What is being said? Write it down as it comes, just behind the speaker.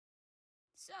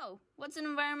So, what's an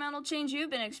environmental change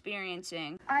you've been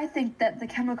experiencing? I think that the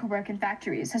chemical work in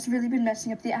factories has really been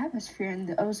messing up the atmosphere and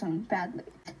the ozone badly.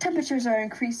 Temperatures are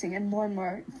increasing and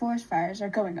more forest fires are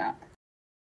going up.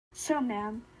 So,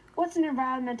 ma'am, what's an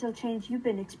environmental change you've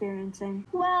been experiencing?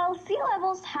 Well, sea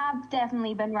levels have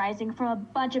definitely been rising from a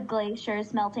bunch of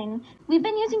glaciers melting. We've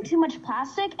been using too much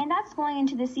plastic, and that's going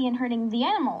into the sea and hurting the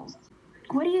animals.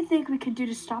 What do you think we can do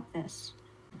to stop this?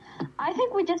 I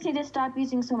think we just need to stop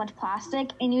using so much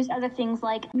plastic and use other things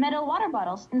like metal water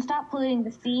bottles and stop polluting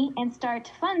the sea and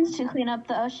start funds to clean up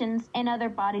the oceans and other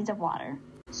bodies of water.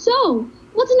 So,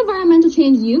 what's an environmental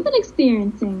change you've been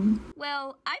experiencing?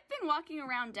 Well, I've been walking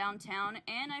around downtown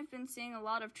and I've been seeing a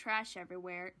lot of trash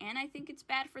everywhere, and I think it's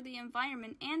bad for the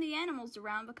environment and the animals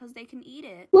around because they can eat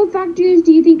it. What factors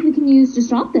do you think we can use to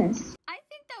stop this? I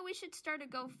think that we should start a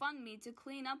GoFundMe to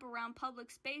clean up around public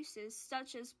spaces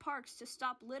such as parks to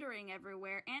stop littering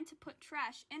everywhere and to put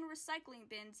trash in recycling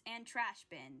bins and trash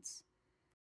bins.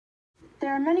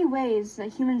 There are many ways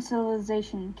that human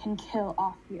civilization can kill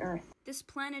off the Earth. This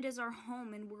planet is our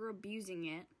home and we're abusing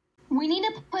it. We need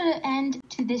to put an end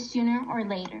to this sooner or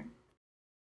later.